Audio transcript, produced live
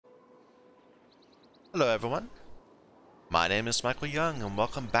Hello everyone, my name is Michael Young and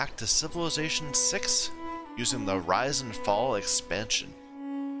welcome back to Civilization 6 using the Rise and Fall expansion.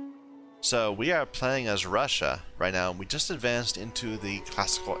 So we are playing as Russia right now and we just advanced into the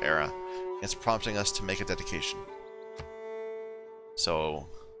classical era. It's prompting us to make a dedication. So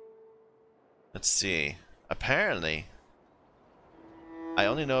let's see, apparently I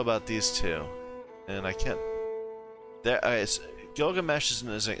only know about these two and I can't... Gilgamesh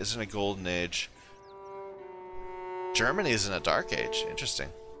is in a golden age. Germany is in a dark age. Interesting.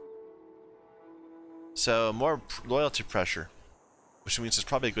 So, more loyalty pressure, which means it's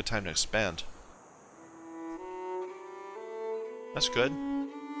probably a good time to expand. That's good.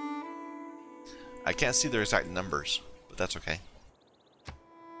 I can't see their exact numbers, but that's okay.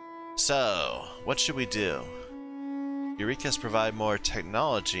 So, what should we do? Eurekas provide more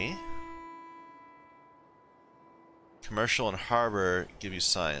technology. Commercial and harbor give you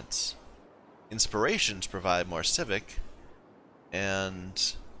science. Inspirations provide more civic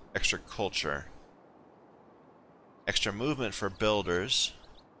and extra culture. Extra movement for builders.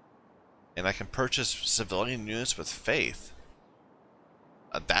 And I can purchase civilian units with faith.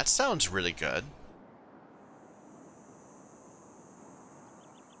 That sounds really good.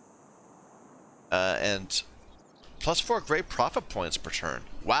 And +4 great profit points per turn.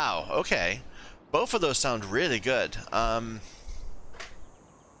 Wow, okay. Both of those sound really good.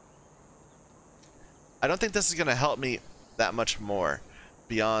 I don't think this is going to help me that much more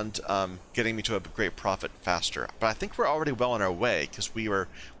beyond getting me to a great profit faster. But I think we're already well on our way because we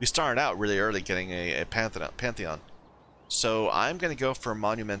started out really early getting a Pantheon. So I'm going to go for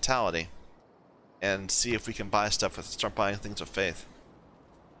Monumentality and see if we can buy stuff start buying things with faith.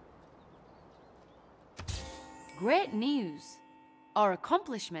 Great news! Our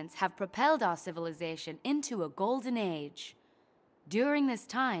accomplishments have propelled our civilization into a golden age. During this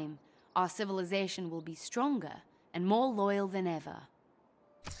time, our civilization will be stronger and more loyal than ever.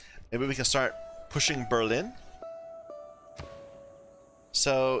 Maybe we can start pushing Berlin.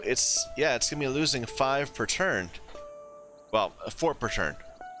 So it's gonna be losing 5 per turn. Well, 4 per turn.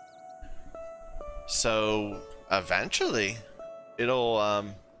 So eventually, it'll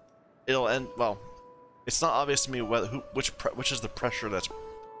end. Well, it's not obvious to me which is the pressure that's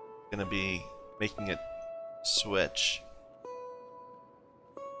gonna be making it switch.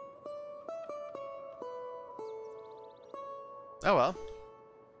 Oh well.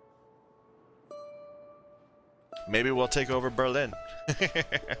 Maybe we'll take over Berlin.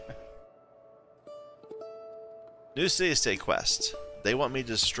 New city state quest. They want me to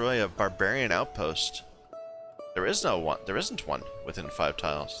destroy a barbarian outpost. There isn't one within 5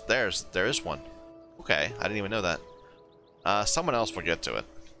 tiles. There is one. Okay, I didn't even know that. Someone else will get to it,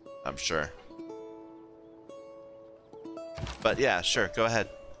 I'm sure. But yeah, sure, go ahead.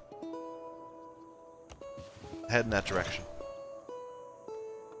 Head in that direction.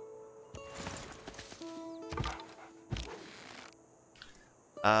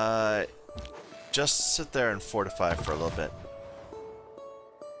 Just sit there and fortify for a little bit.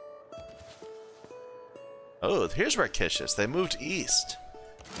 Oh, here's where Kish is. They moved east.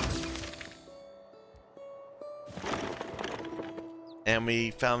 And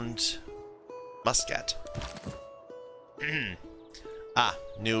we found Muscat. Ah,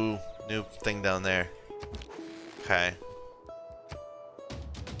 new thing down there. Okay.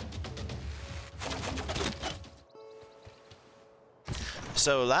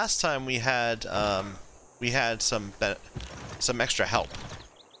 So last time we had some extra help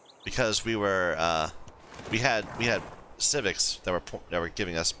because we had civics that were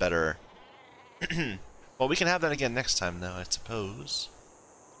giving us better. Well, we can have that again next time, though, I suppose.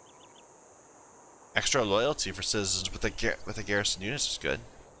 Extra loyalty for citizens with the garrison units is good.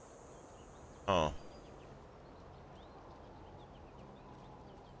 Oh.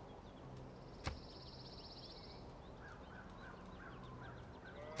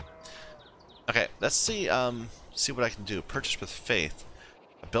 Okay, let's see what I can do. Purchase with faith.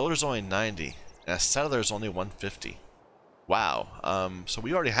 A builder's only 90, and a settler's only 150. Wow. So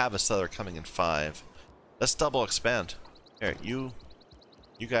we already have a settler coming in 5. Let's double expand. Here, you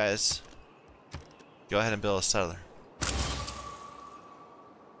guys, go ahead and build a settler.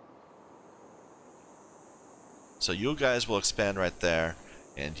 So you guys will expand right there,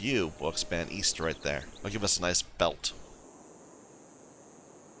 and you will expand east right there. It'll give us a nice belt.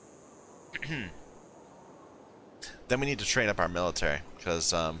 Then we need to train up our military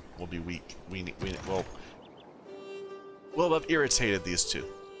because we'll be weak. We'll have irritated these two,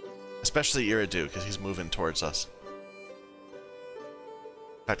 especially Iridu because he's moving towards us.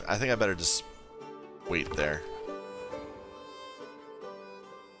 In fact, I think I better just wait there.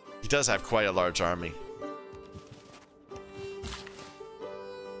 does have quite a large army.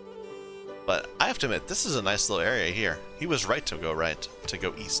 But I have to admit, this is a nice little area here. He was right, to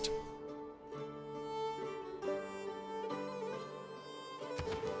go east.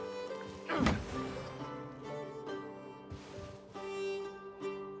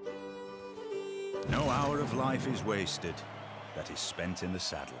 No hour of life is wasted that is spent in the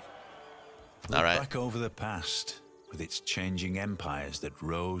saddle. Look All right. back over the past with its changing empires that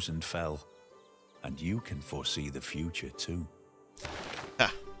rose and fell, and you can foresee the future too.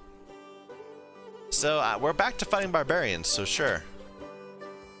 Ha. So we're back to fighting barbarians, so sure.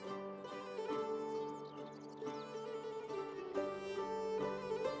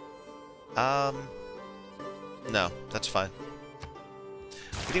 No, that's fine.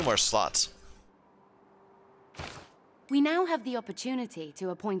 We need more slots. We now have the opportunity to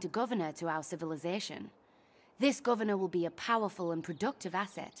appoint a governor to our civilization. This governor will be a powerful and productive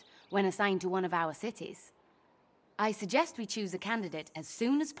asset when assigned to one of our cities. I suggest we choose a candidate as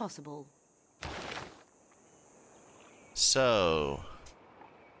soon as possible. So...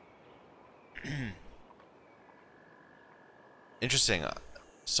 Interesting.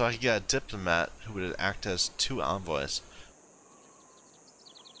 So I could get a diplomat who would act as 2 envoys.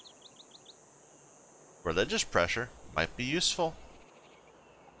 Religious pressure might be useful.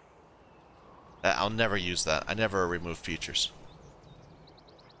 I'll never use that. I never remove features.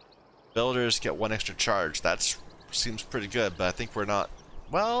 Builders get 1 extra charge. That seems pretty good, but I think we're not...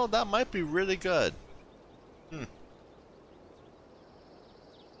 Well, that might be really good.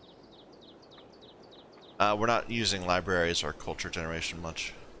 We're not using libraries or culture generation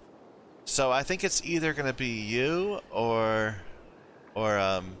much. So I think it's either going to be you or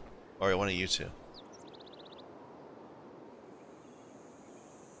one of you two.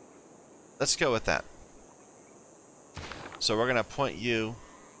 Let's go with that. So we're going to appoint you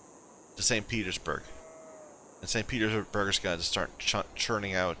to St. Petersburg. And St. Petersburg is going to start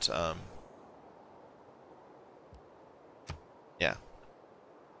churning out, yeah.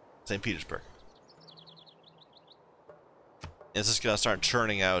 St. Petersburg. And it's just going to start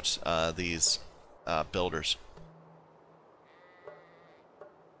churning out these builders.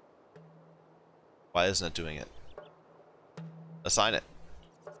 Why isn't it doing it? Assign it.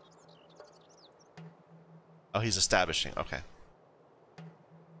 Oh, he's establishing. Okay.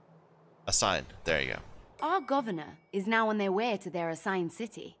 Assign. There you go. Our governor is now on their way to their assigned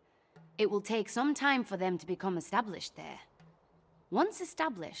city. It will take some time for them to become established there. Once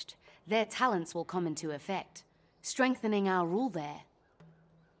established, their talents will come into effect, strengthening our rule there.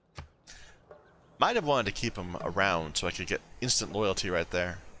 Might have wanted to keep him around so I could get instant loyalty right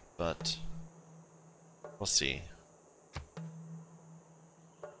there, but we'll see.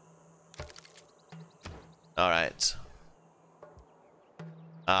 Alright.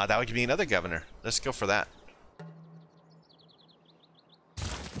 That would give me another governor. Let's go for that.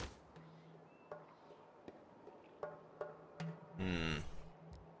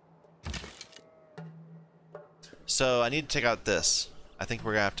 So I need to take out this. I think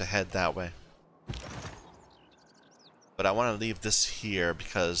we're gonna have to head that way. But I want to leave this here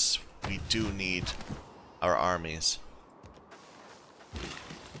because we do need our armies.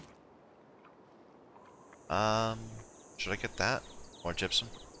 Should I get that? More gypsum?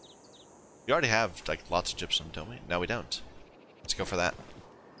 We already have, like, lots of gypsum, don't we? No, we don't. Let's go for that.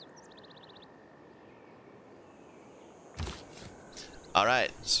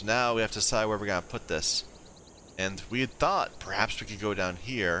 Alright, so now we have to decide where we're gonna put this. And we had thought perhaps we could go down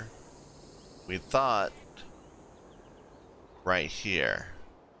here. We thought right here.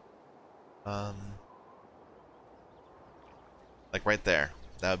 Like right there.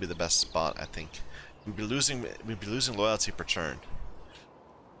 That would be the best spot, I think. We'd be losing loyalty per turn.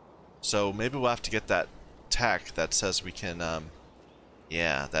 So maybe we'll have to get that tech that says we can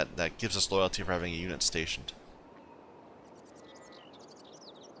yeah, that gives us loyalty for having a unit stationed.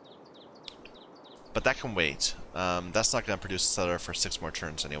 But that can wait. That's not going to produce a settler for 6 more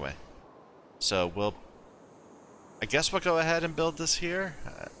turns anyway. So I guess we'll go ahead and build this here.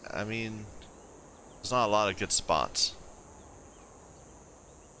 I mean, there's not a lot of good spots.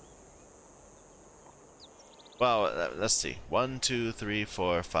 Well, let's see. 1, 2, 3,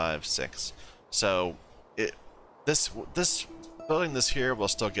 4, 5, 6. So this building this here will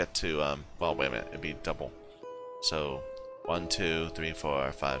still get to well, wait a minute, it'd be double. So 1, 2, 3,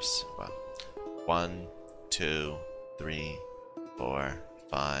 4, 5. Well, 1, 2, 3, 4,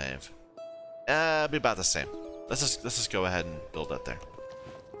 5. It'll be about the same. Let's just go ahead and build that there.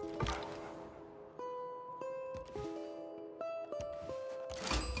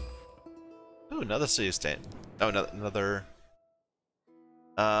 Ooh, another city state. Oh, another.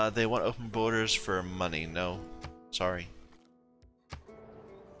 They want open borders for money. No. Sorry.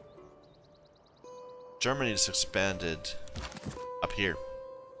 Germany just expanded up here.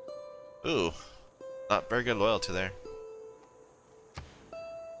 Ooh. Not very good loyalty there.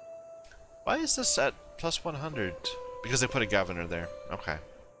 Why is this at plus 100? Because they put a governor there. Okay.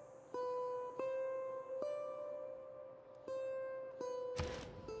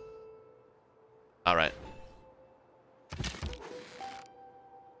 Alright.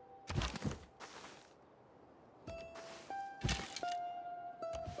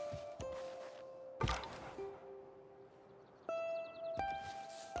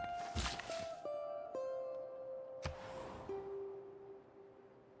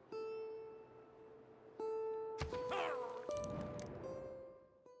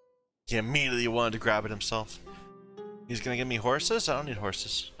 He immediately wanted to grab it himself. He's gonna give me horses? I don't need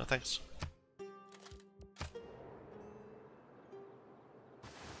horses. No thanks.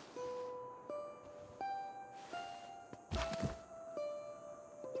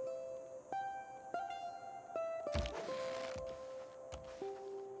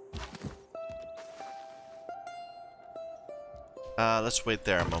 Let's wait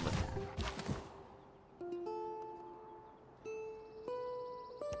there a moment.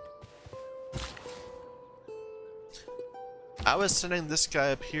 I was sending this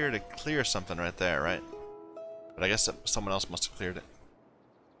guy up here to clear something right there, right? But I guess someone else must have cleared it.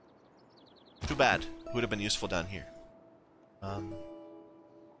 Too bad. It would have been useful down here.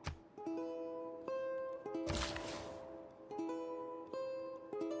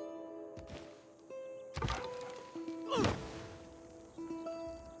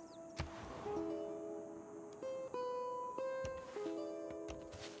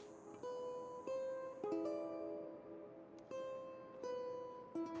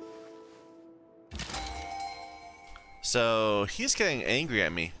 So he's getting angry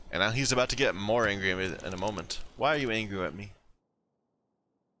at me, and now he's about to get more angry at me in a moment. Why are you angry at me?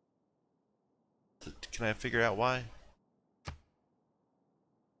 Can I figure out why?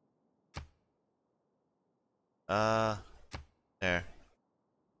 There.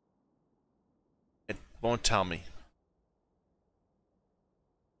 It won't tell me.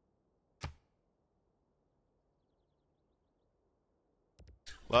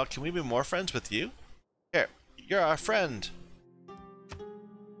 Well, can we be more friends with you? Here. You're our friend.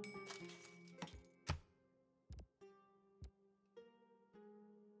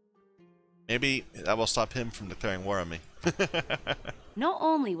 Maybe that will stop him from declaring war on me. Not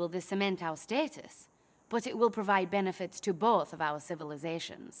only will this cement our status, but it will provide benefits to both of our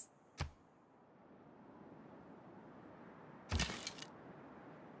civilizations.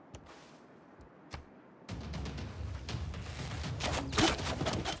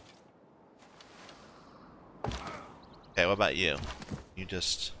 Okay, what about you? You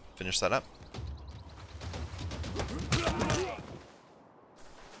just finish that up?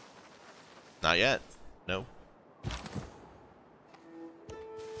 Not yet. No.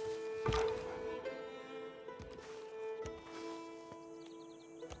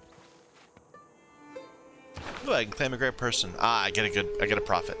 Ooh, I can claim a great person. Ah, I get a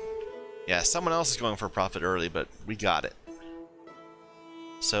profit. Yeah, someone else is going for a profit early, but we got it.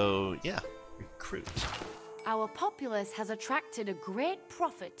 So, yeah, recruit. Our populace has attracted a great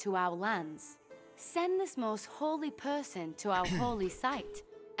profit to our lands. Send this most holy person to our holy site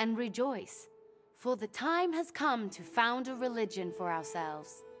and rejoice, for the time has come to found a religion for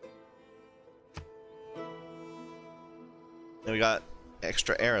ourselves. Then we got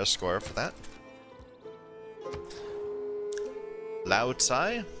extra era score for that. Lao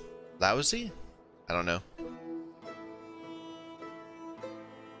Tsai? Lousy? I don't know.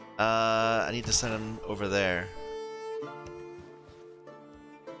 I need to send him over there.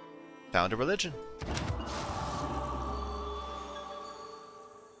 Found a religion.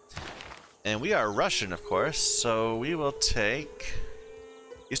 And we are Russian, of course, so we will take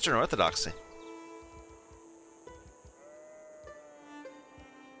Eastern Orthodoxy.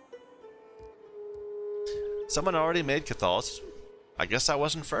 Someone already made Catholicism. I guess I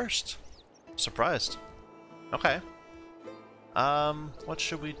wasn't first. Surprised. Okay. What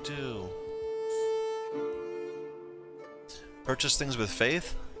should we do? Purchase things with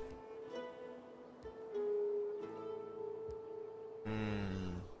faith?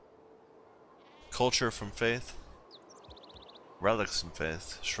 Culture from faith? Relics from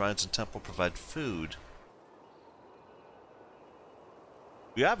faith. Shrines and temple provide food.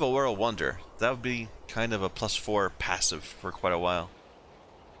 We have a world wonder. That would be kind of a +4 passive for quite a while.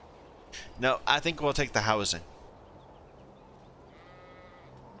 No, I think we'll take the housing.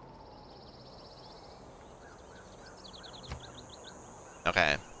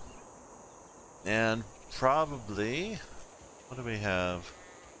 Okay. And probably, what do we have?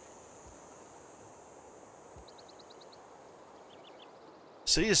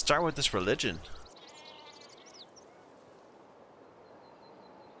 So you start with this religion.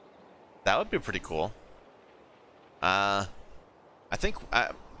 That would be pretty cool. I think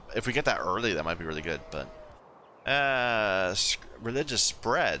if we get that early, that might be really good. But religious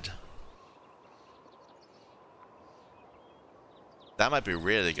spread. That might be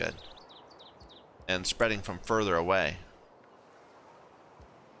really good. And spreading from further away.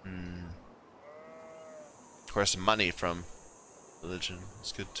 Of course, money from religion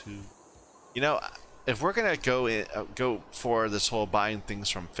is good too. You know, if we're gonna go for this whole buying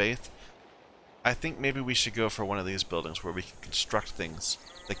things from faith, I think maybe we should go for one of these buildings where we can construct things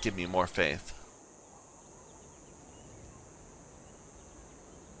that give me more faith.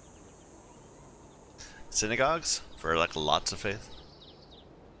 Synagogues for like lots of faith.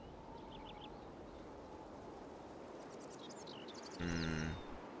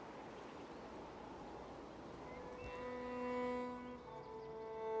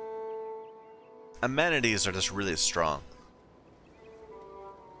 Amenities are just really strong.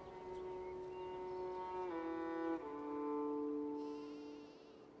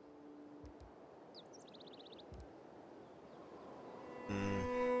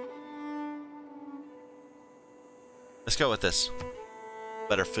 Let's go with this.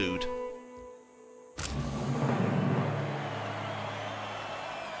 Better food.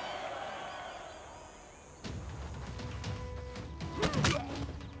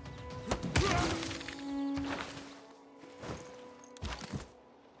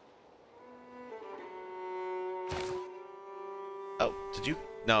 Oh, did you?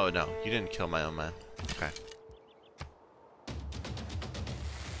 No, you didn't kill my own man. Okay.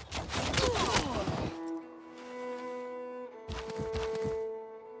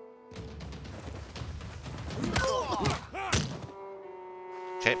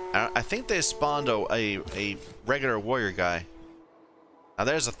 Okay, I think they spawned a regular warrior guy. Now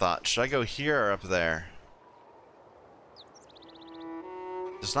there's a thought. Should I go here or up there?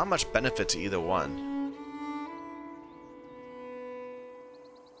 There's not much benefit to either one.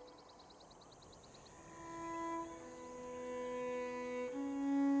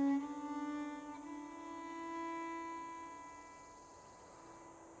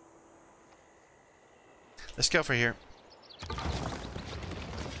 Let's go for here.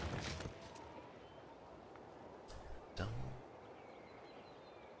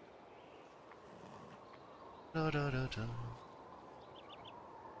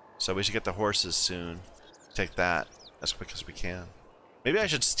 So we should get the horses soon. Take that as quick as we can. Maybe I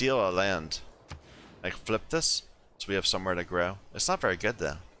should steal a land. Like flip this so we have somewhere to grow. It's not very good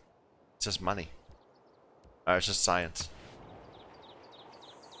though. It's just money. It's just science.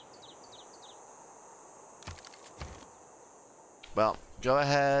 Well, go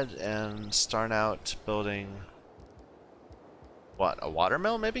ahead and start out building, what, a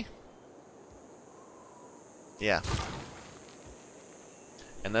watermill maybe? Yeah.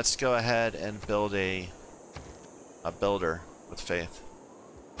 And let's go ahead and build a builder with faith.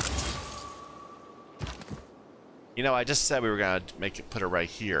 You know, I just said we were gonna put it right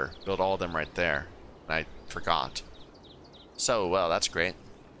here, build all of them right there, and I forgot. So, well, that's great.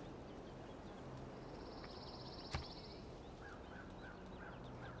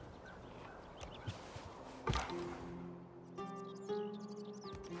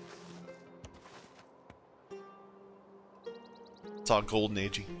 It's all golden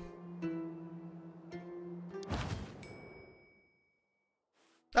agey.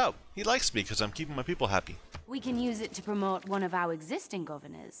 Oh, he likes me because I'm keeping my people happy. We can use it to promote one of our existing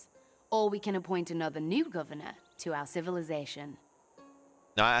governors, or we can appoint another new governor to our civilization.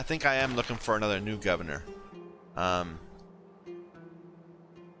 Now, I think I am looking for another new governor.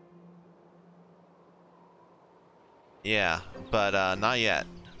 Yeah, but not yet.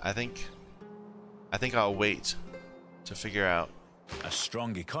 I think I'll wait to figure out. A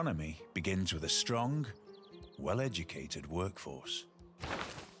strong economy begins with a strong, well-educated workforce.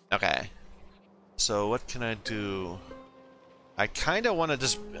 Okay. So what can I do? I kind of want to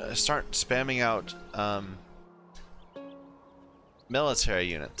just start spamming out military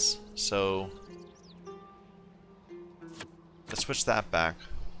units. So let's switch that back.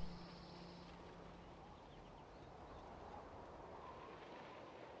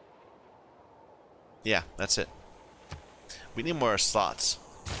 Yeah, that's it. We need more slots.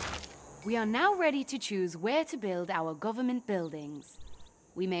 We are now ready to choose where to build our government buildings.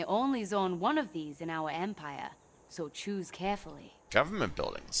 We may only zone one of these in our empire, so choose carefully. Government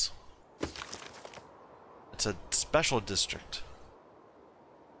buildings. It's a special district.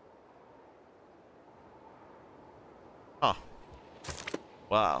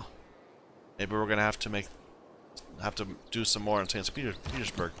 Wow. Maybe we're gonna have to do some more in St.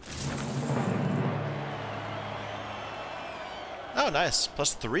 Petersburg. Oh, nice.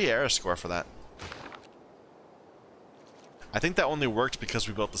 +3 era score for that. I think that only worked because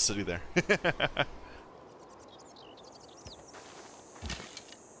we built the city there.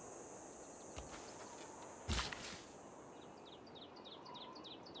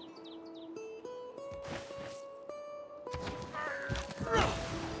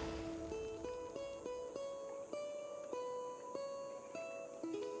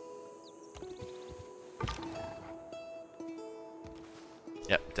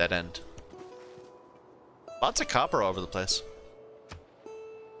 Yep, dead end. Lots of copper all over the place.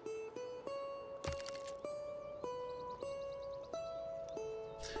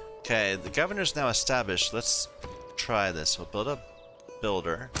 Okay, the governor's now established. Let's try this. We'll build a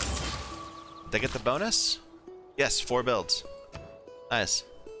builder. Did they get the bonus? Yes, 4 builds. Nice.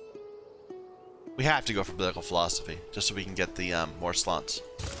 We have to go for political philosophy, just so we can get the more slots.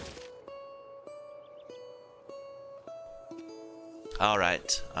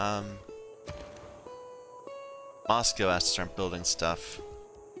 Alright, Moscow has to start building stuff.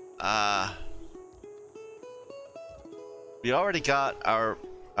 We already got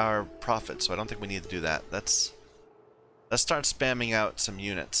our profit, so I don't think we need to do that. Let's start spamming out some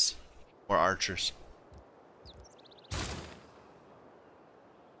units. More archers.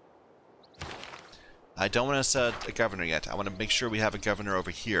 I don't want to set a governor yet. I want to make sure we have a governor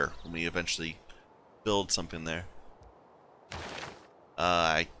over here when we eventually build something there.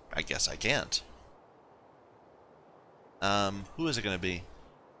 I guess I can't. Who is it going to be?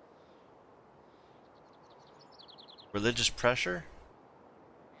 Religious pressure?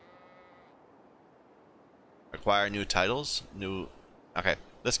 Acquire new titles? Okay,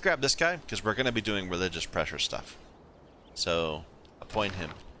 let's grab this guy, because we're going to be doing religious pressure stuff. So, appoint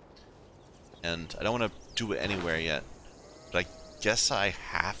him. And I don't want to do it anywhere yet. But I guess I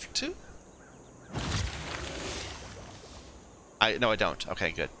have to? No, I don't.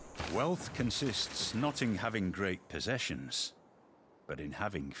 Okay, good. Wealth consists not in having great possessions, but in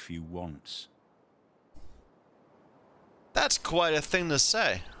having few wants. That's quite a thing to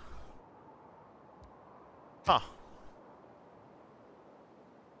say. Huh.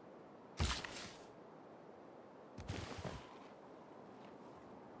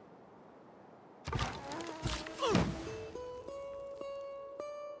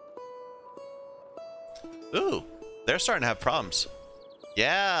 Ooh, they're starting to have problems.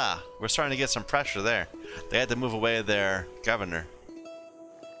 Yeah, we're starting to get some pressure there. They had to move away their governor.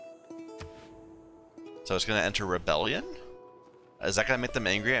 So it's going to enter rebellion? Is that going to make them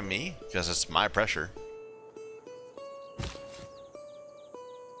angry at me? Because it's my pressure.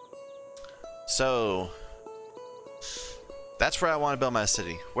 So, that's where I want to build my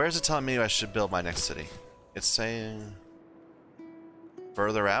city. Where is it telling me I should build my next city? It's saying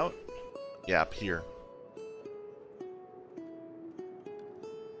further out? Yeah, up here.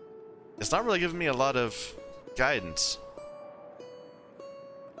 It's not really giving me a lot of guidance.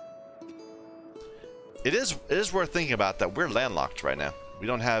 It is worth thinking about that we're landlocked right now. We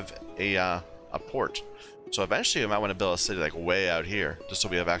don't have a port. So eventually we might want to build a city like way out here, just so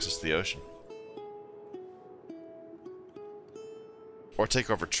we have access to the ocean. Or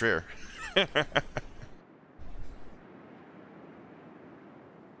take over Trier.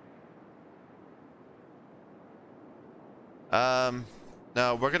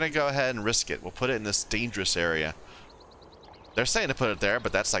 No, we're gonna go ahead and risk it. We'll put it in this dangerous area. They're saying to put it there,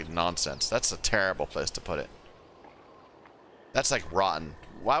 but that's like nonsense. That's a terrible place to put it. That's like rotten.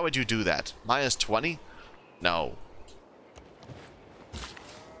 Why would you do that? -20? No.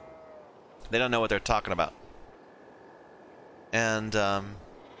 They don't know what they're talking about. And,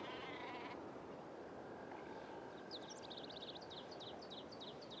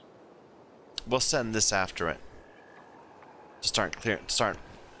 we'll send this after it. To start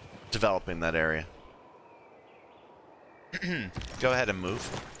developing that area. Go ahead and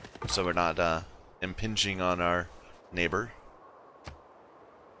move, so we're not impinging on our neighbor.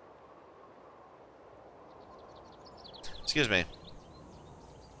 Excuse me.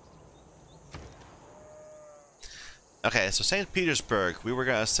 Okay, so St. Petersburg, we were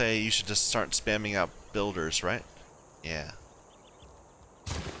gonna say you should just start spamming out builders, right? Yeah.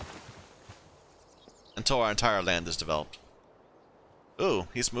 Until our entire land is developed. Ooh,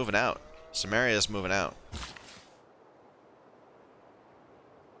 he's moving out. Samaria is moving out.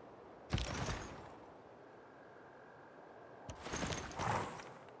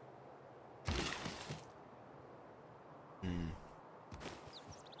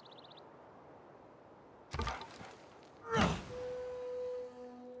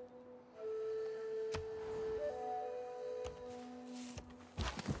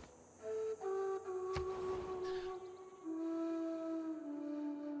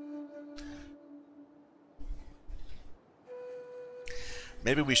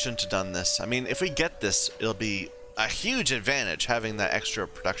 Maybe we shouldn't have done this. I mean, if we get this, it'll be a huge advantage having that extra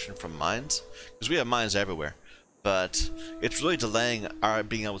production from mines, because we have mines everywhere. But it's really delaying our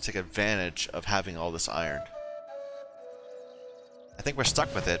being able to take advantage of having all this iron. I think we're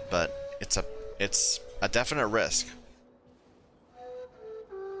stuck with it, but it's a definite risk.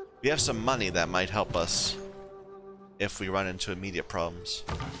 We have some money that might help us if we run into immediate problems.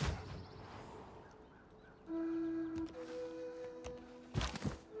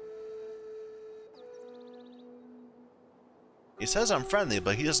 He says I'm friendly,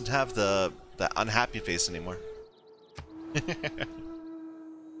 but he doesn't have the unhappy face anymore.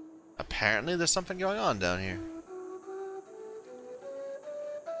 Apparently there's something going on down here.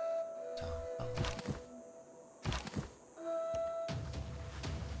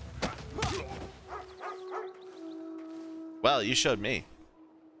 Well, you showed me.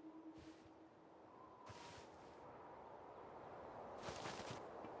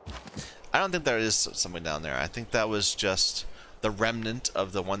 I don't think there is something down there. I think that was just the remnant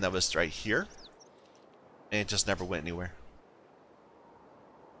of the one that was right here. And it just never went anywhere.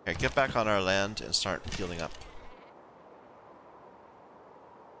 Okay, get back on our land and start healing up.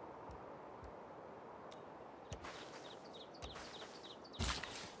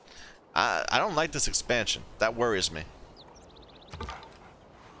 I don't like this expansion. That worries me.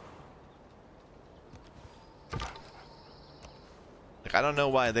 Like, I don't know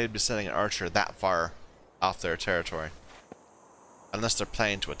why they'd be sending an archer that far off their territory. Unless they're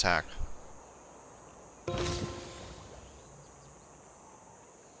planning to attack.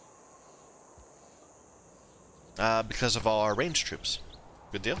 Because of all our ranged troops.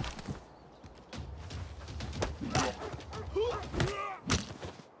 Good deal.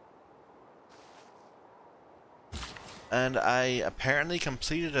 And I apparently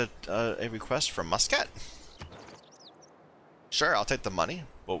completed a request for Muscat. Sure, I'll take the money.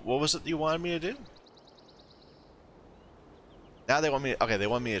 But what was it you wanted me to do? Now they want me... Okay, they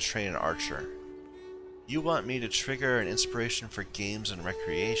want me to train an archer. You want me to trigger an inspiration for games and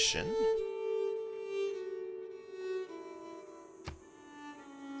recreation?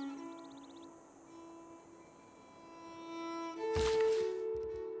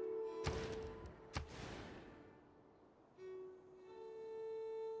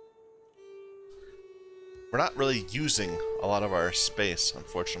 We're not really using a lot of our space,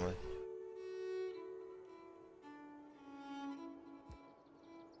 unfortunately.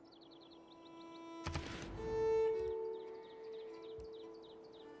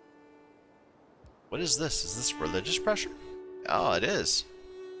 What is this? Is this religious pressure? Oh, it is.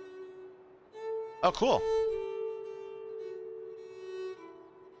 Oh, cool.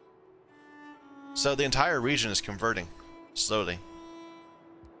 So the entire region is converting, slowly.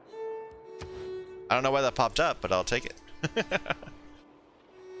 I don't know why that popped up, but I'll take it.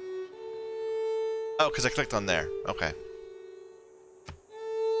 Oh, because I clicked on there. Okay.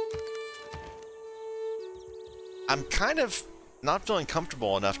 I'm kind of not feeling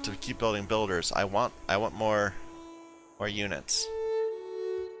comfortable enough to keep building builders. I want more units.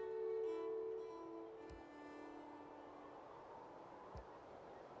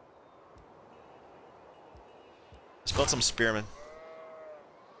 Let's build some spearmen.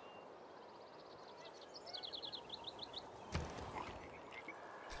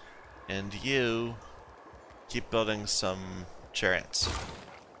 And you keep building some chariots.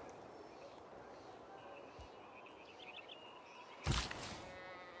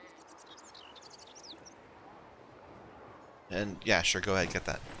 And yeah, sure, go ahead, get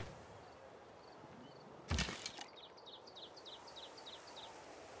that.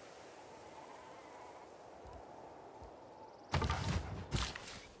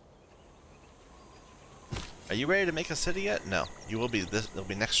 Are you ready to make a city yet? No, you will be. This will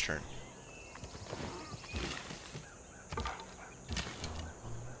be next turn.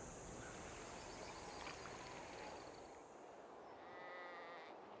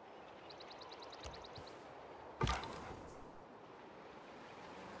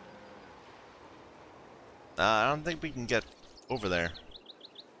 I don't think we can get over there.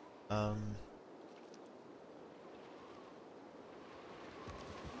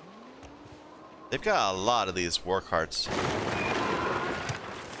 They've got a lot of these war carts.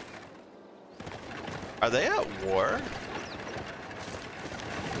 Are they at war?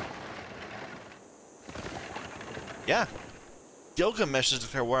 Yeah. Gilgamesh has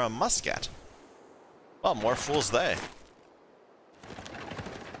declared war on Muscat. Well, more fools they.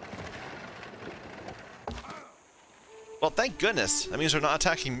 Well, thank goodness. That means they're not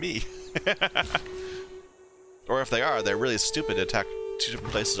attacking me. Or if they are, they're really stupid to attack two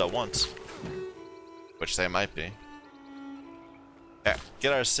different places at once. Which they might be. Yeah,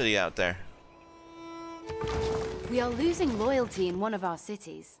 get our city out there. We are losing loyalty in one of our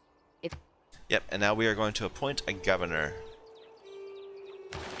cities. If Yep, and now we are going to appoint a governor.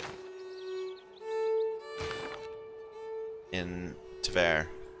 In Tver.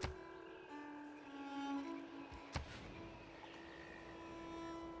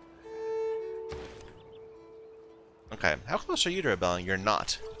 Okay, how close are you to rebelling? You're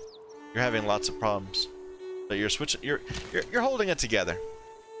not. You're having lots of problems. But you're switching. You're holding it together.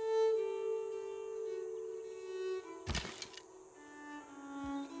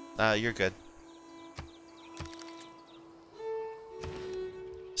 You're good.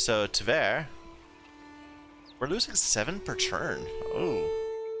 So Tver, we're losing 7 per turn. Oh,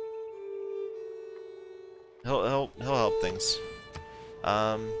 he'll help things.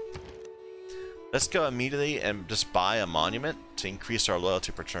 Let's go immediately and just buy a monument to increase our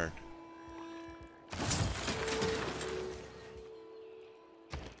loyalty per turn.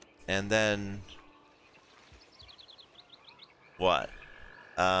 And then what?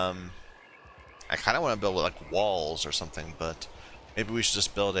 I kind of want to build like walls or something, but maybe we should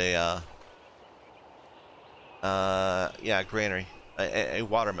just build a yeah, granary, a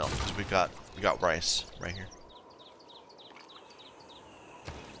watermill, because we got rice right here.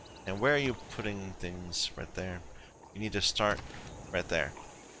 And where are you putting things? Right there. You need to start right there.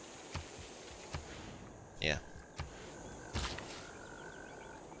 Yeah.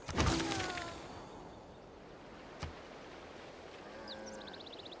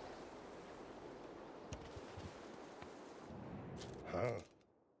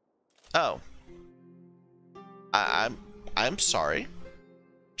 Oh. I'm sorry.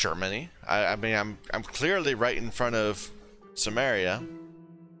 Germany. I mean I'm clearly right in front of Samaria.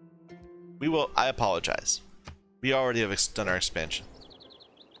 I apologize. We already have done our expansion.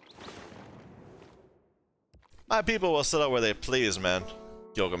 My people will settle where they please, man.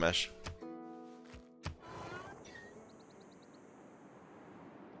 Gilgamesh.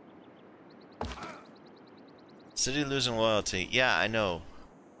 City losing loyalty. Yeah, I know.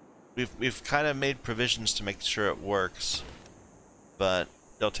 We've kind of made provisions to make sure it works, but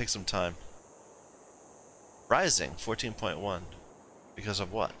it'll take some time. Rising 14.1. Because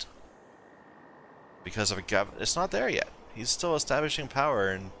of what? Because of a it's not there yet. He's still establishing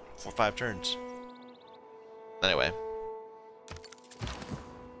power in 5 turns. Anyway.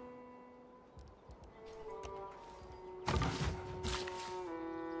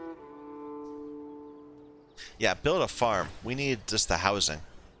 Yeah, build a farm. We need just the housing.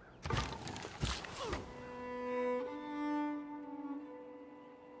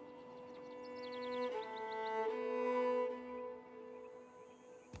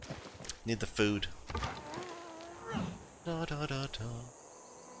 Need the food. Da, da, da, da.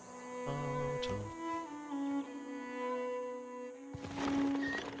 Da, da.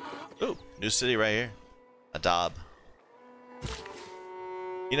 Ooh, new city right here. Adab.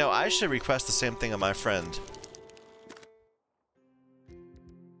 You know, I should request the same thing of my friend.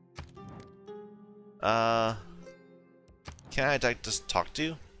 Can I just talk to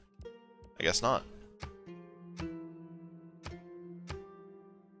you? I guess not.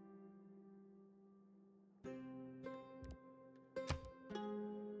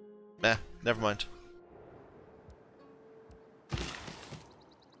 Meh, never mind.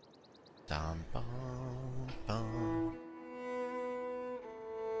 Dum, bum, bum.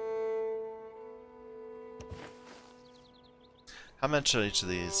 How much are each of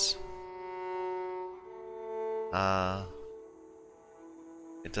these?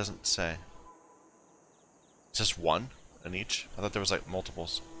 It doesn't say. It's just one in each? I thought there was like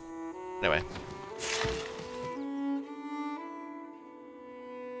multiples. Anyway.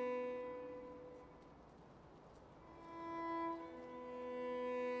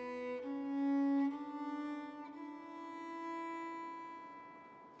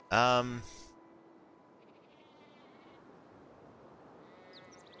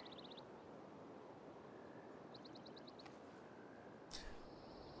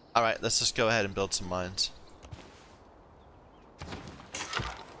 Alright, let's just go ahead and build some mines.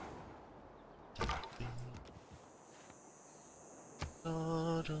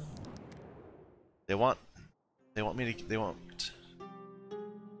 They want me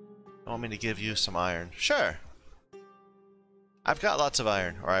to give you some iron. Sure. I've got lots of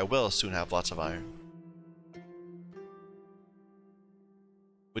iron, or I will soon have lots of iron.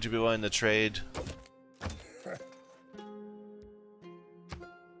 Would you be willing to trade?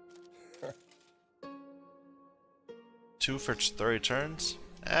 Two for 30 turns?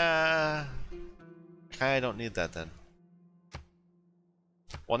 I don't need that then.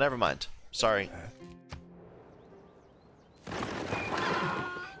 Well, never mind. Sorry.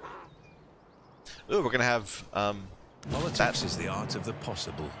 Ooh, we're gonna have Politics is the art of the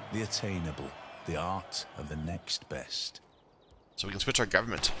possible, the attainable, the art of the next best. so we can switch our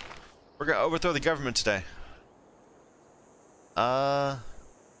government. We're gonna overthrow the government today.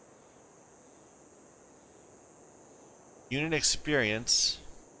 Unit experience.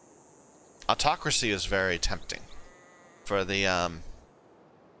 Autocracy is very tempting for the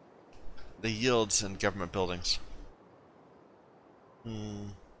yields in government buildings.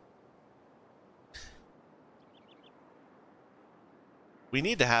 We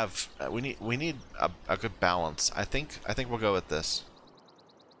need to have we need a good balance. I think we'll go with this.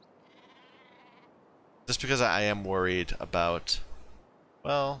 Just because I am worried about,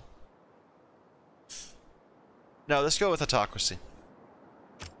 well, no, let's go with autocracy.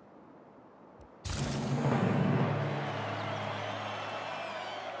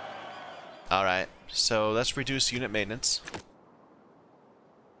 Alright, so let's reduce unit maintenance.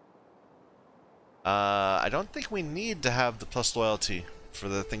 I don't think we need to have the plus loyalty for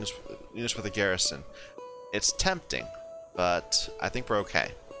the units with a garrison. It's tempting, but I think we're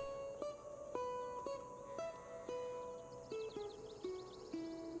okay.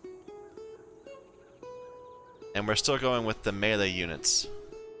 And we're still going with the melee units.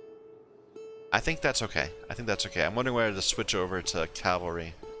 I think that's okay. I think that's okay. I'm wondering whether to switch over to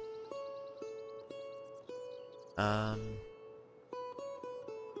cavalry.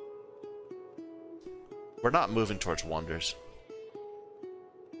 We're not moving towards wonders.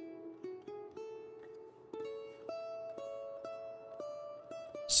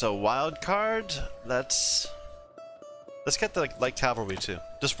 So wild card, let's get the light cavalry too.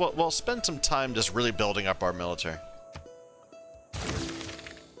 Just we'll spend some time just really building up our military.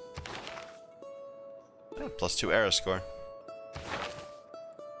 +2 arrow score.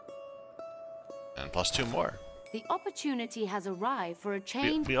 And +2 more. The opportunity has arrived for a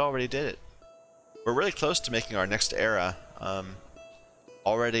change. We already did it. We're really close to making our next era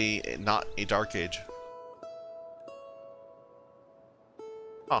already not a dark age.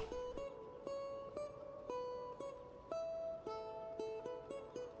 Huh.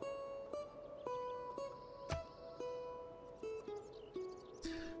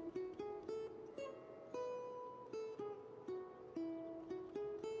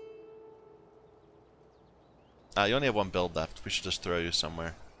 You only have one build left. We should just throw you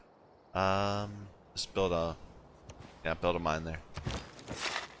somewhere. Just build a mine there.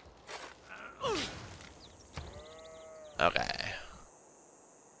 Okay.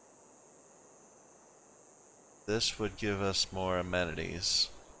 This would give us more amenities.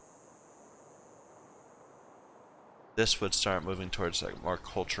 This would start moving towards like more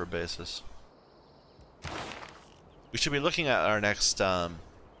culture basis. We should be looking at our next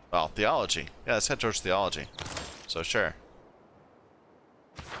well, theology. Yeah, let's head towards theology. So sure.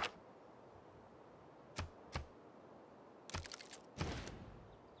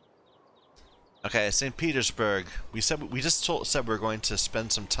 Okay, St. Petersburg. We said we said we were going to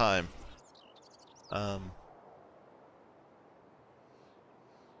spend some time. The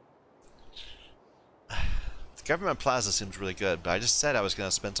government plaza seems really good, but I just said I was going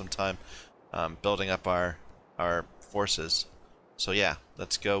to spend some time building up our forces. So yeah,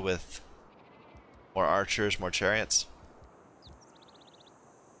 let's go with more archers, more chariots.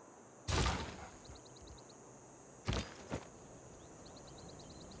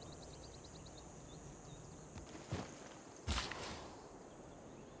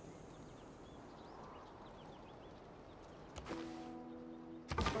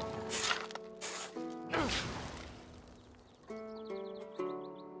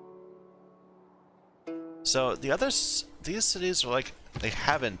 So the others, these cities are like, they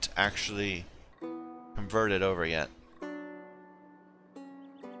haven't actually converted over yet.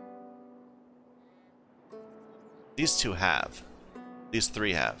 These two have. These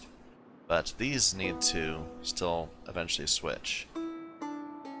three have. But these need to still eventually switch.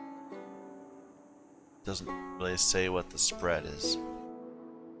 Doesn't really say what the spread is.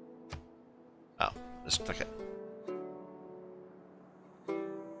 Oh, just click it.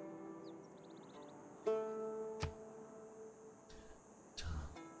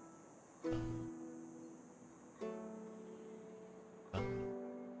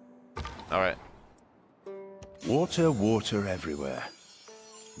 Alright. Water, water everywhere,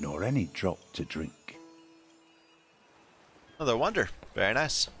 nor any drop to drink. Another wonder. Very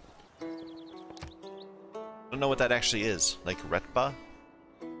nice. I don't know what that actually is. Like Retba?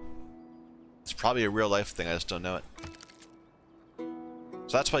 It's probably a real life thing, I just don't know it.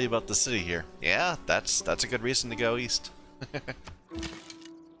 So that's why you built the city here. Yeah, that's a good reason to go east.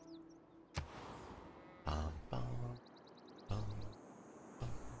 Bum, bum, bum,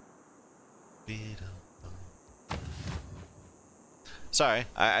 bum. Sorry,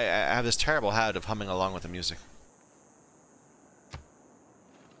 I have this terrible habit of humming along with the music.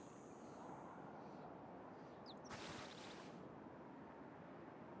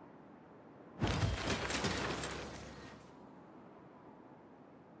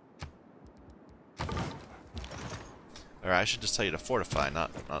 Or I should just tell you to fortify,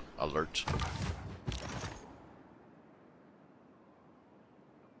 not alert.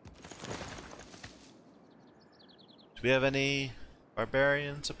 Do we have any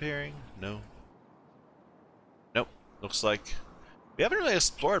barbarians appearing? No. Nope. Looks like we haven't really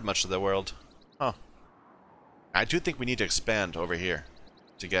explored much of the world. Huh. I do think we need to expand over here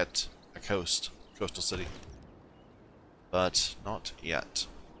to get a coastal city. But not yet.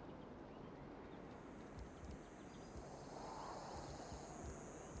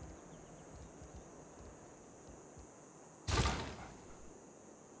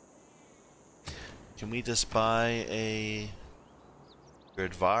 Can we just buy a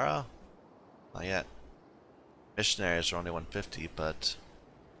Gurdvara? Not yet. Missionaries are only 150, but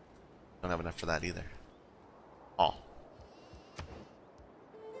don't have enough for that either. Oh.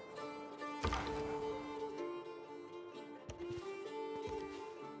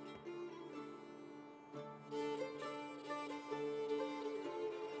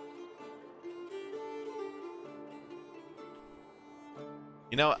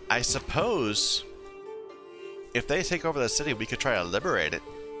 You know, I suppose if they take over the city, we could try to liberate it.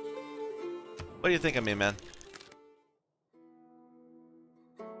 What do you think of me, man?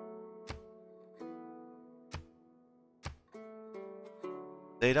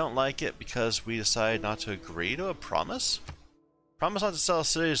 They don't like it because we decided not to agree to a promise? Promise not to sell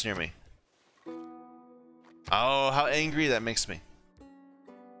cities near me. Oh, how angry that makes me.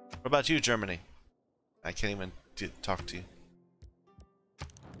 What about you, Germany? I can't even talk to you.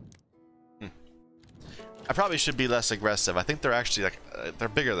 I probably should be less aggressive. I think they're actually like they're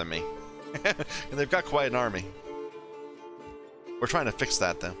bigger than me, and they've got quite an army. We're trying to fix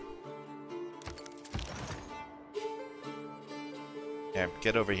that though. Yeah,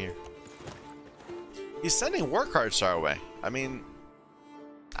 get over here. He's sending war cards our way. I mean,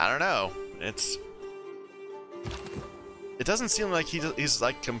 I don't know. It doesn't seem like he's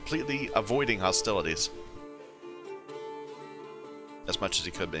like completely avoiding hostilities as much as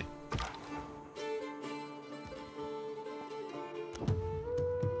he could be.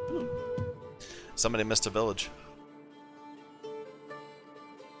 Somebody missed a village.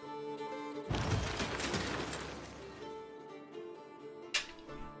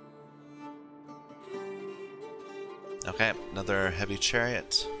 Okay, another heavy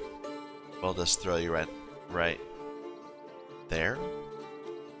chariot. We'll just throw you right there.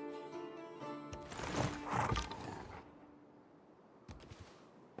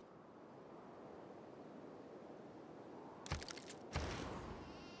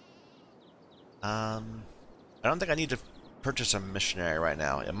 I don't think I need to purchase a missionary right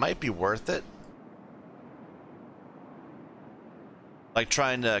now. It might be worth it. Like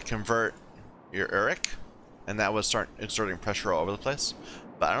trying to convert your Uruk, and that would start exerting pressure all over the place.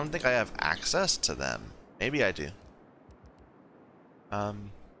 But I don't think I have access to them. Maybe I do.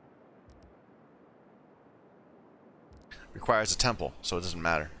 Requires a temple, so it doesn't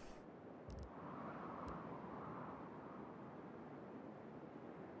matter.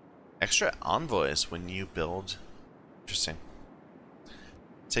 Extra envoys when you build. Interesting.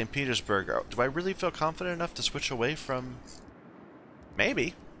 St. Petersburg. Do I really feel confident enough to switch away from?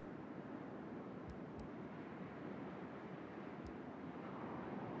 Maybe.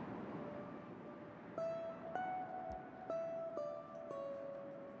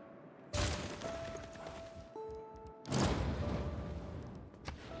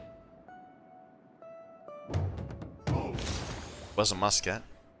 Wasn't Muscat.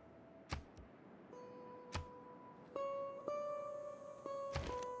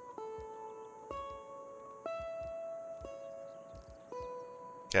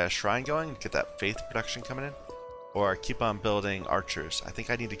 Get a shrine going, get that faith production coming in, or keep on building archers. I think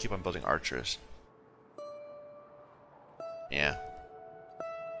I need to keep on building archers. Yeah.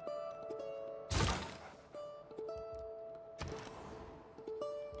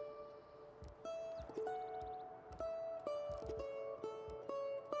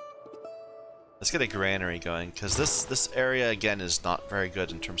 Let's get a granary going, because this area again is not very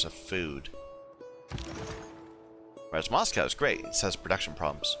good in terms of food. Whereas Moscow is great, it just has production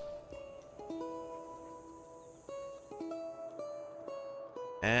problems.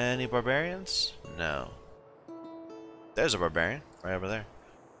 Any barbarians? No. There's a barbarian, right over there.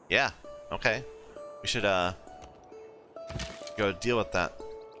 Yeah, okay. We should go deal with that.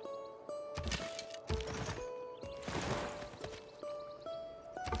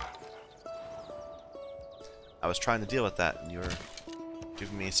 I was trying to deal with that, and you were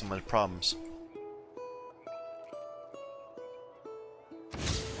giving me so much problems.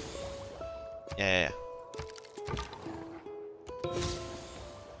 Yeah.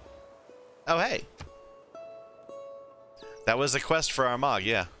 Oh, hey. That was a quest for Armagh,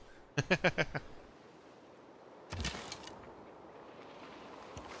 yeah.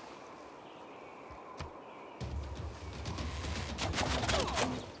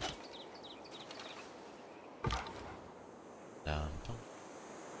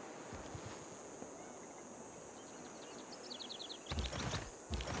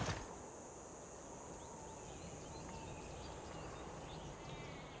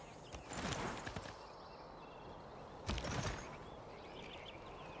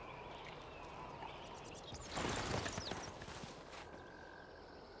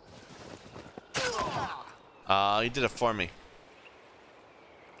 You did it for me.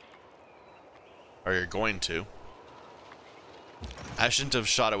 Or you're going to. I shouldn't have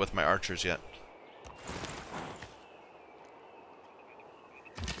shot it with my archers yet.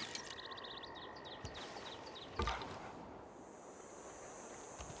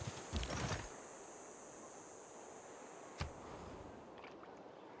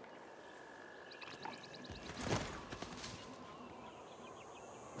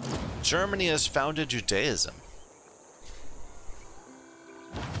 Germany has founded Judaism.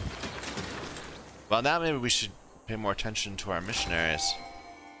 Well, now maybe we should pay more attention to our missionaries.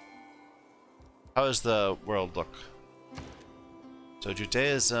 How does the world look? So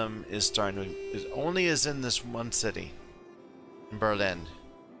Judaism is starting to... It only is in this one city. In Berlin.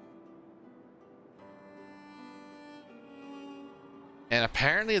 And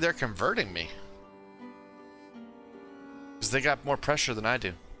apparently they're converting me. Because they got more pressure than I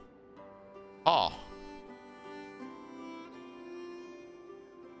do. Oh.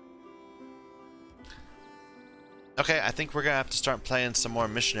 Okay, I think we're gonna have to start playing some more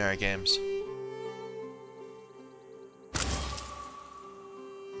missionary games.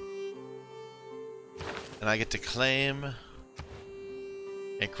 And I get to claim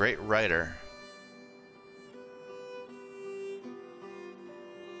a great writer.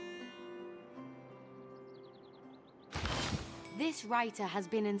 This writer has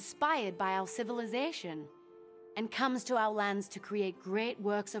been inspired by our civilization and comes to our lands to create great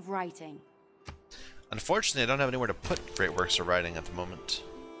works of writing. Unfortunately, I don't have anywhere to put great works of writing at the moment.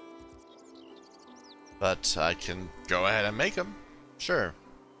 But I can go ahead and make them. Sure.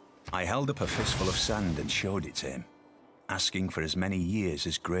 I held up a fistful of sand and showed it to him, asking for as many years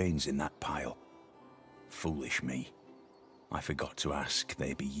as grains in that pile. Foolish me. I forgot to ask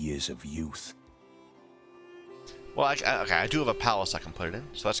they be years of youth. Well, okay, I do have a palace I can put it in,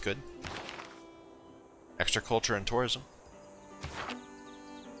 so that's good. Extra culture and tourism.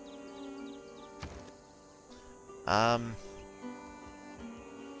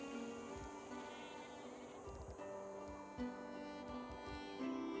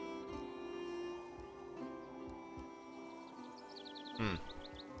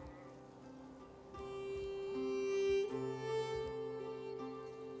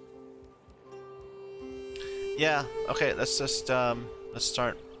 Yeah, okay, let's just, let's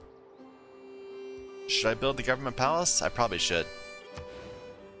start. Should I build the government palace? I probably should.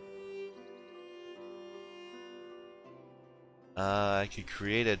 I could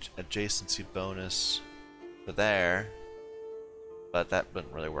create an adjacency bonus for there, but that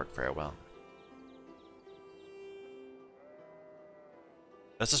wouldn't really work very well.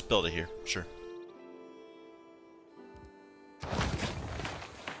 Let's just build it here, sure.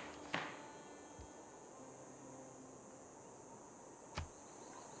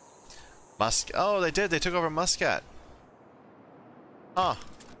 Oh, they did. They took over Muscat. Huh.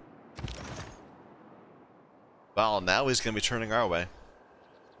 Well, now he's going to be turning our way.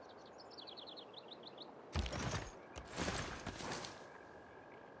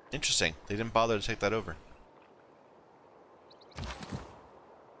 Interesting. They didn't bother to take that over.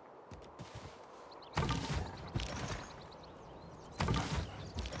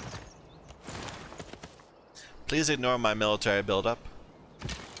 Please ignore my military buildup.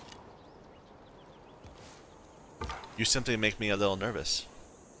 You simply make me a little nervous.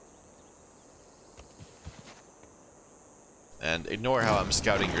 And ignore how I'm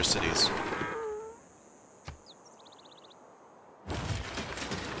scouting your cities.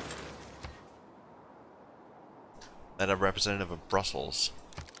 That a representative of Brussels.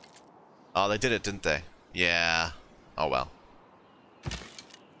 Oh, they did it, didn't they? Yeah. Oh well.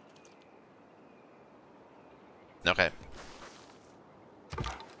 Okay.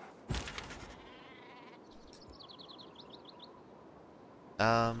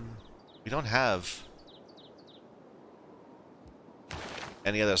 We don't have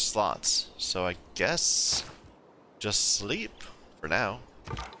any other slots. So I guess just sleep for now.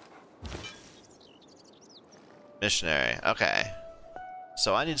 Missionary. Okay.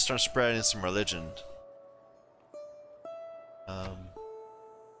 So I need to start spreading some religion.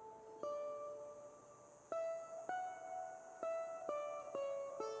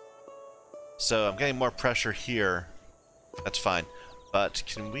 So I'm getting more pressure here. That's fine. But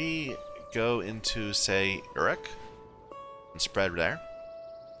can we go into, say, Uruk and spread there?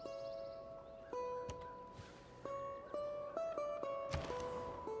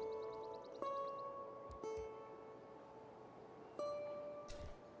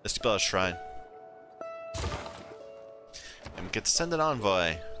 Let's build a shrine. And we get to send an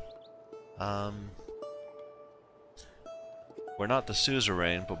envoy. We're not the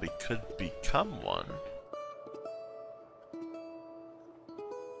suzerain, but we could become one.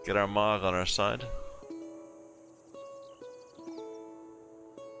 Get our Mog on our side.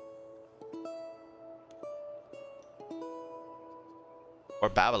 Or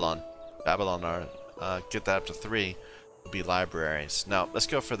Babylon. Babylon are, get that up to 3. Will be libraries. Now, let's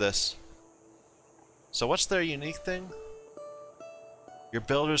go for this. So what's their unique thing? Your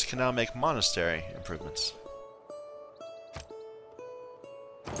builders can now make monastery improvements.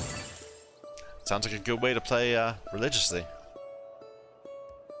 Sounds like a good way to play religiously.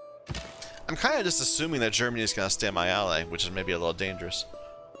 I'm kind of just assuming that Germany is going to stay my ally, which is maybe a little dangerous.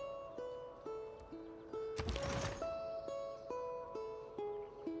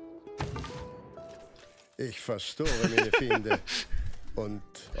 Ich verstehe meine Feinde und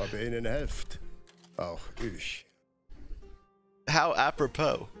ob ihr ihnen helft. Auch ich. How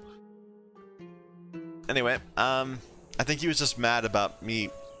apropos. Anyway, I think he was just mad about me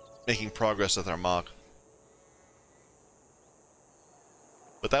making progress with our Mog.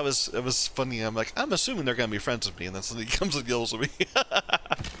 But it was funny. I'm like, I'm assuming they're gonna be friends with me, and then suddenly he comes and yells at me.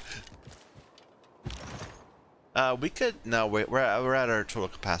 We could no wait. We're at our total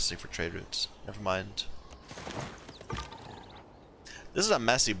capacity for trade routes. Never mind. This is a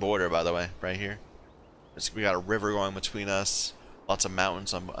messy border, by the way, right here. We got a river going between us, lots of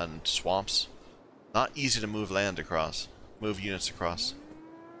mountains and swamps. Not easy to move land across, move units across.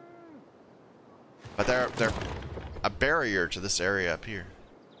 But they're a barrier to this area up here.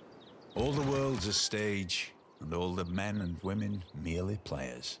 All the world's a stage, and all the men and women merely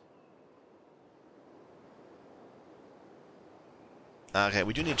players. Okay,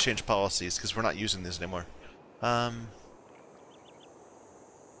 we do need to change policies because we're not using this anymore.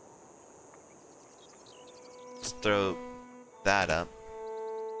 Let's throw that up,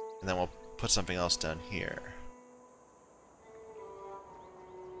 and then we'll put something else down here.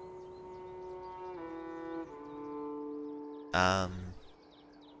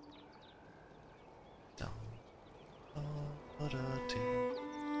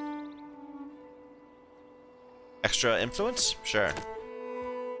 Extra influence? Sure.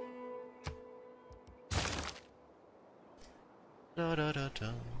 Da, da, da,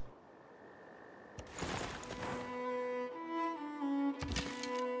 da.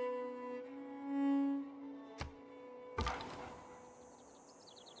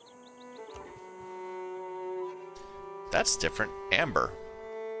 That's different. Amber.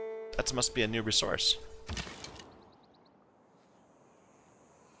 That must be a new resource.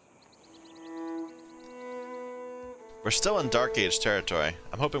 We're still in Dark Age territory.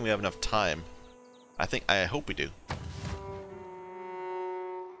 I'm hoping we have enough time. I hope we do.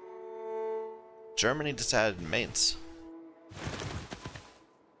 Germany just added Mainz.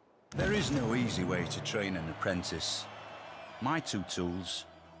 There is no easy way to train an apprentice. My two tools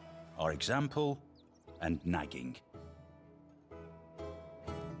are example and nagging.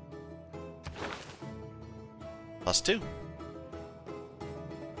 +2.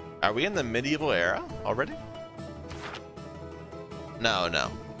 Are we in the medieval era already? No, no.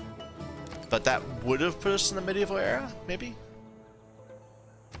 But that would have put us in the medieval era, maybe?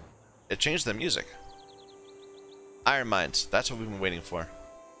 It changed the music. Iron Mines, that's what we've been waiting for.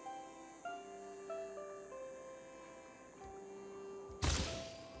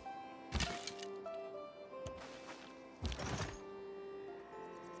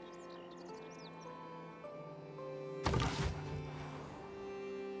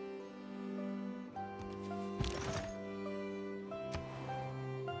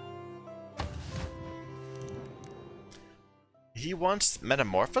 He wants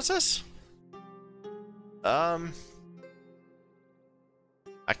metamorphosis? I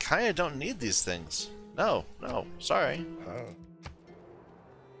kinda don't need these things. No, sorry.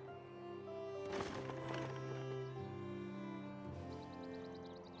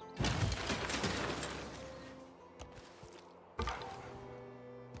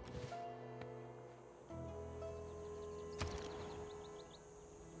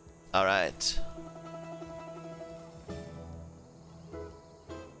 All right.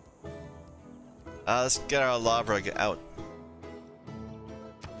 Let's get our lava out.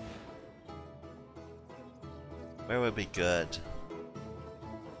 Where would be good?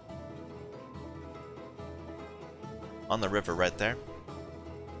 On the river right there.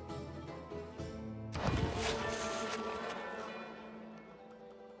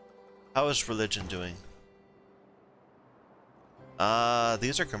 How is religion doing?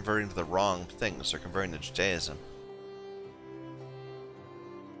 These are converting to the wrong things. They're converting to Judaism.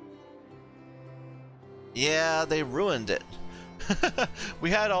 Yeah, they ruined it. We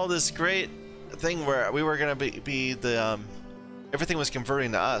had all this great thing where we were gonna be the everything was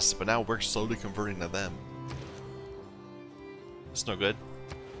converting to us, but now we're slowly converting to them. It's no good.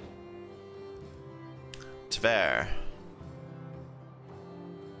 Tver.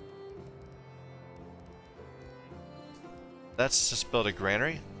 Let's just build a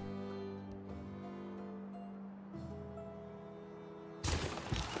granary.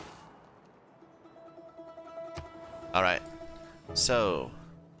 Alright. So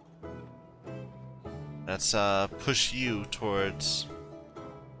let's push you towards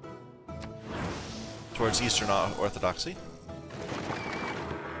Eastern Orthodoxy.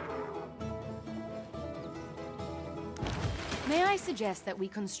 May I suggest that we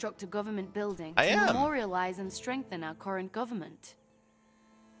construct a government building I to am. memorialize and strengthen our current government?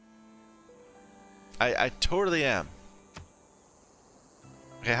 I totally am.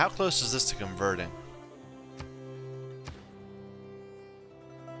 Okay, how close is this to converting?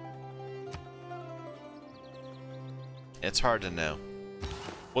 It's hard to know.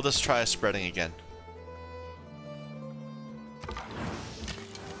 We'll just try spreading again.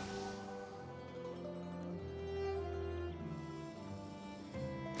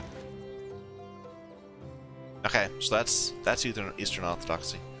 Okay, so that's Eastern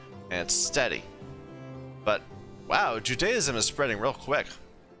Orthodoxy, and it's steady. But wow, Judaism is spreading real quick.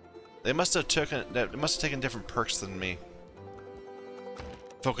 They must have taken different perks than me.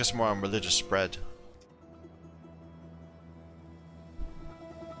 Focus more on religious spread.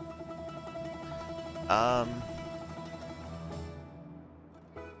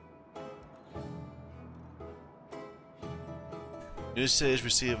 New cities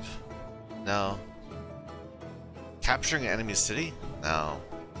receive... No. Capturing an enemy city? No.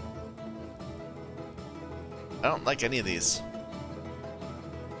 I don't like any of these.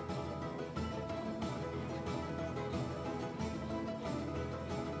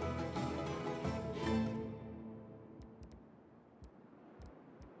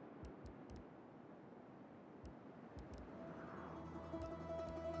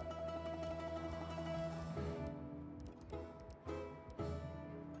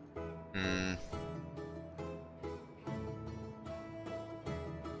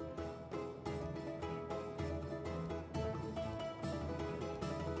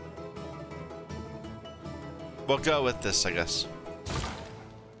 We'll go with this, I guess.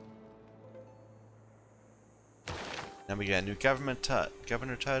 Now we get a new governor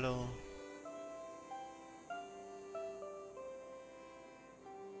title.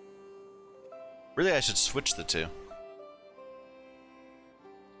 Really, I should switch the two.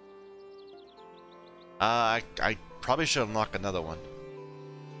 I probably should unlock another one.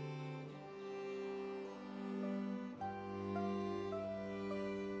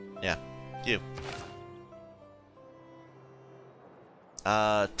 Yeah, you.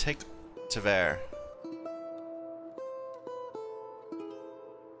 Take Tver.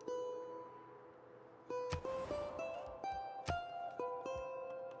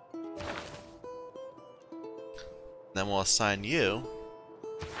 Then we'll assign you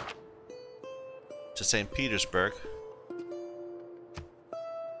to St. Petersburg.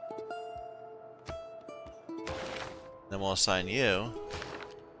 Then we'll assign you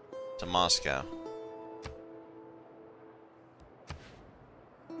to Moscow.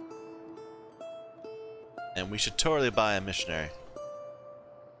 And we should totally buy a missionary.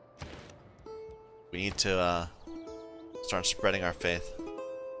 We need to start spreading our faith.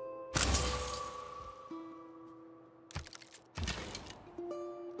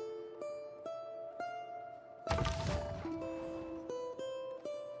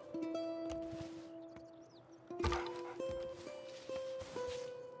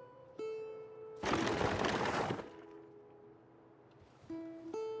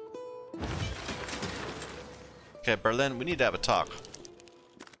 Okay, Berlin, we need to have a talk.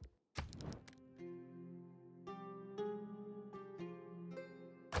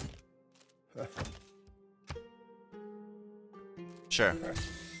 Sure.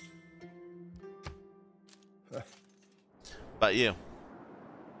 But you.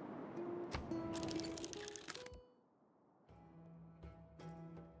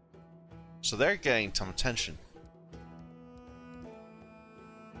 So they're getting some attention.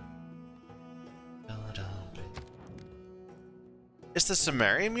 It's the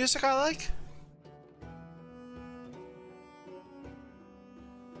Sumerian music I like?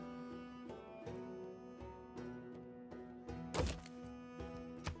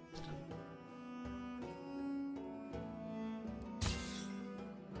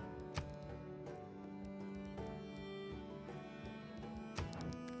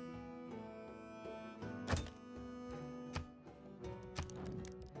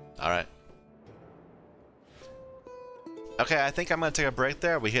 Alright. Okay, I think I'm gonna take a break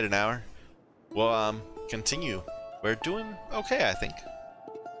there. We hit an hour. We'll continue. We're doing okay, I think.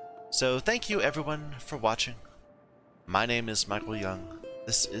 So thank you everyone for watching. My name is Michael Young.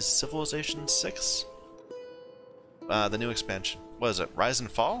 This is Civilization 6. The new expansion. What is it? Rise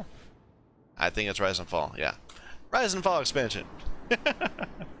and Fall? I think it's Rise and Fall, yeah. Rise and Fall expansion.